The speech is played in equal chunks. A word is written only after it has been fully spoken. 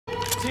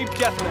Team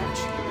deathmatch.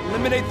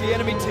 Eliminate the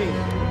enemy team.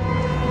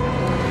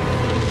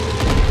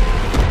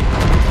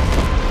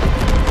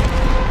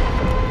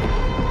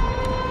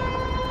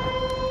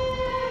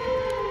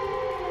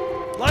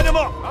 Line them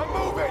up! I'm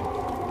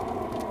moving!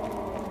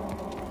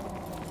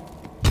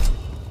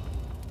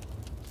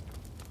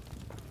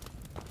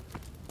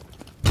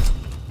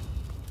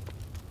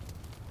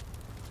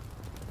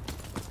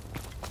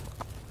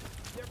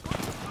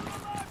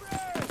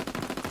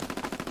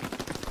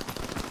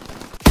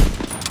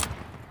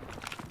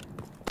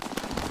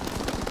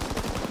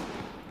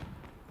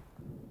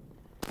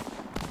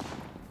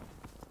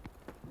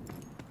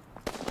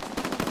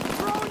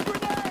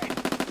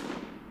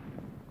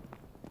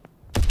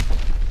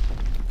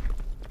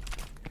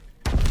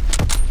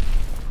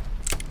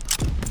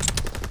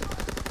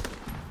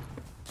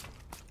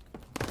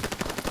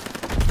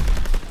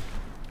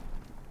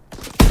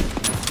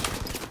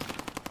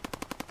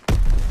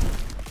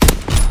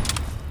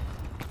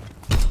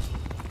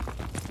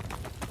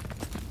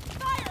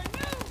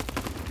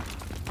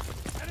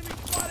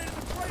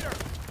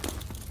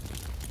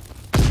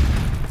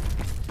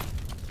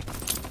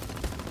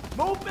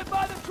 Movement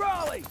by the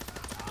trolley!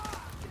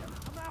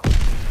 I'm out.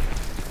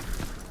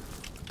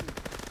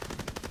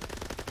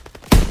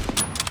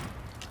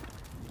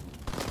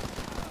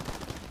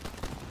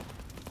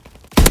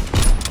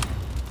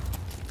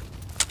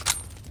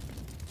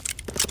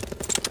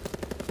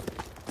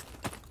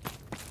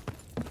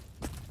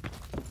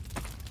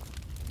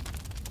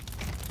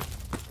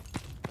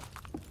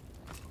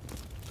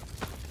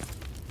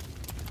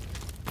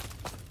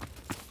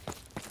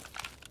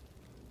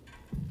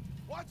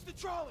 Watch the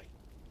trolley!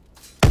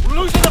 We're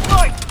losing the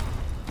fight!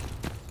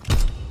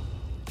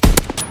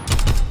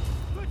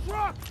 Good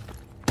truck!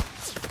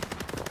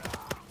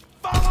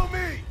 Follow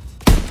me!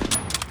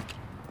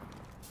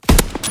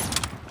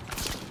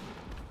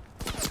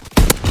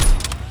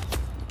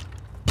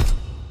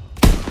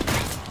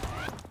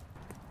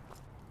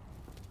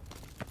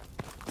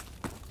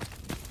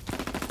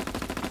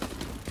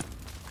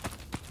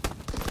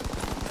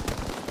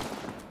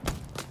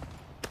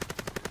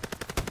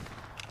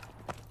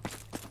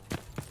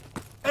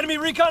 Enemy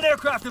recon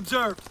aircraft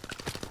observed!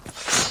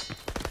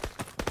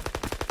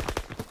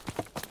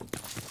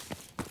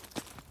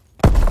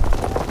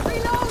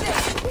 Reloading!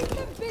 Keep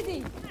them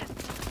busy!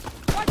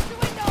 Watch the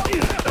window!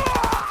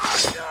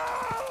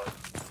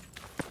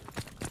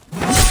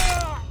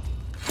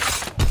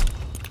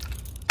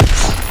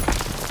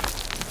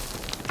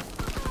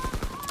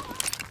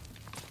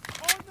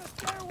 On the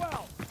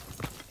stairwell!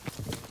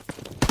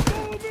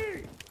 Follow me!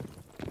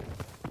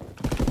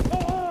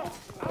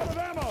 Out of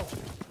ammo!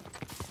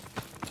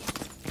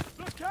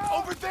 Look out!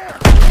 Over there!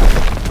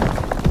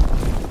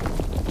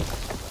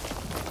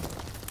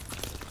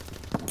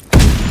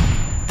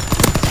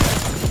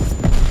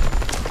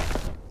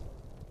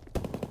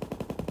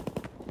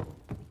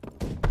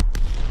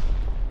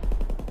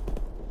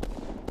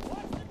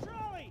 Watch the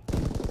trolley!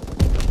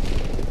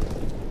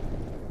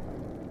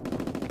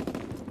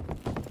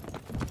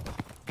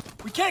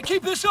 We can't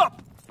keep this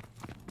up!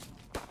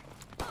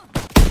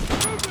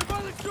 Movement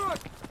by the truck!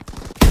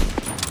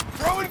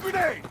 Throwing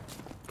grenade!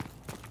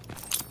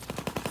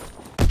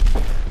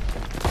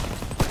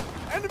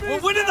 Enemy We're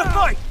is winning the down!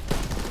 fight!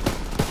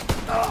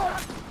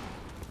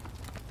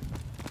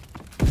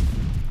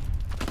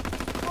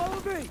 Follow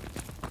me!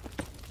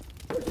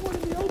 Which one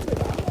in the open?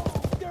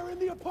 They're in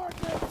the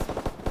apartment!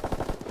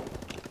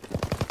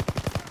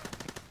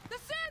 The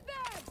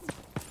sandbags!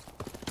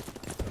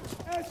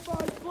 S5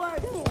 flag!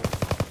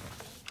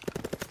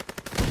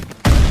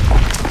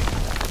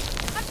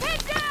 I'm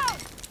pinned down!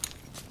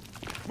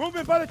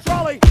 Movement by the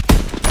trolley!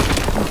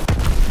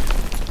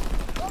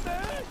 Come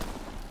in!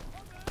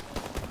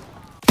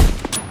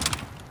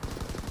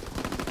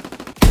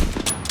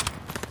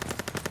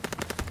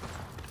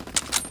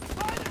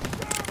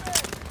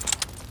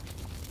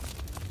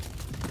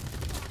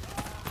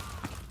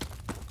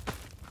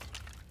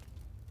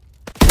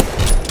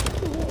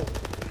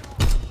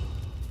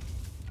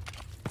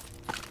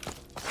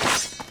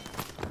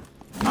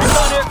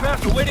 Recon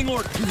aircraft awaiting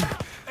orders.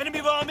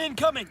 Enemy bomb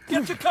incoming.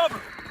 Get to cover.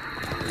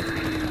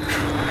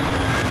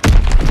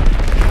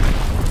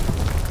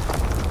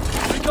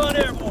 Recon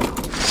airborne.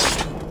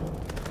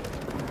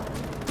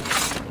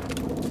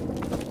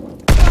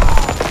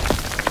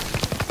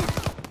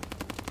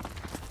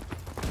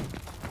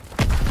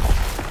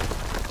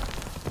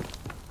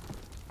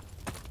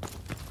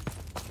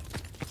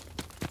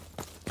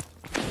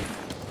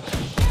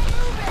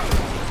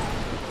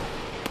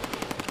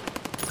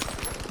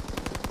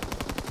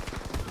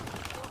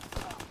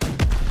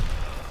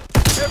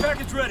 Air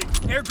package ready.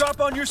 Airdrop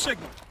on your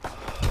signal.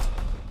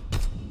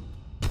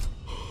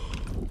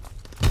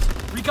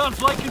 Recon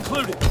flight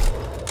concluded.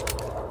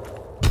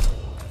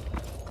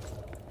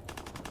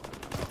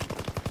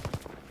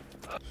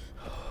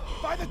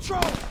 By the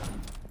trolley!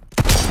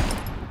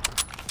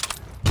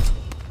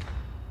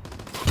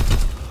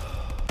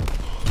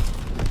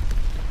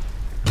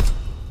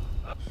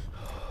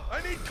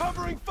 I need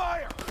covering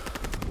fire!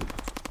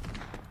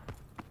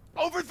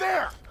 Over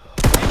there!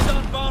 Ace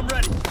on bomb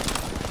ready.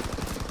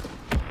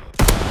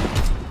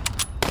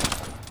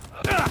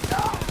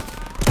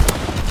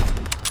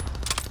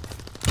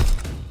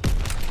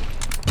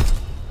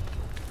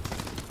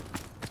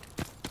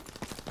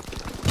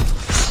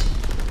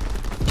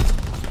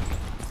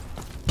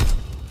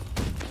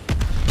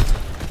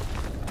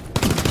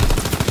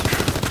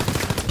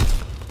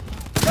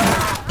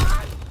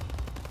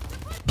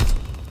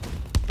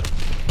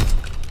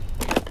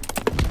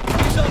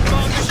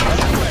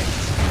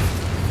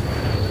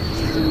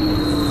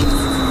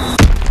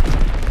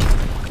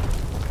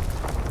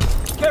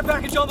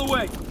 Waves on the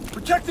way.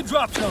 Protect the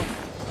drop zone.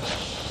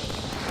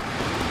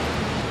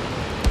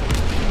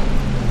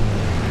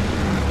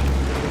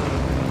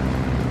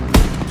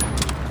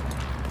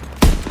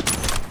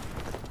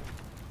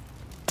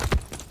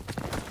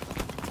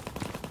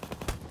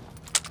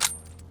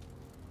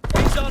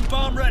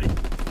 Bomb ready. He's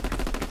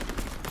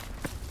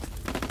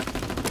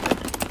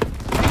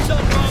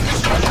on bomb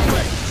mission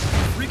underway.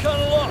 Recon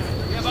aloft.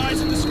 We have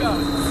eyes in the sky.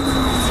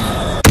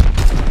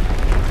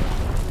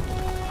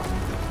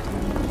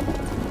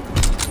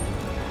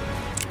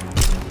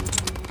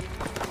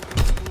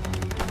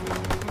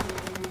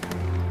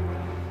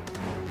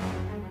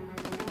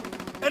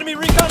 Enemy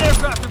recon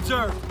aircraft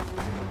observed.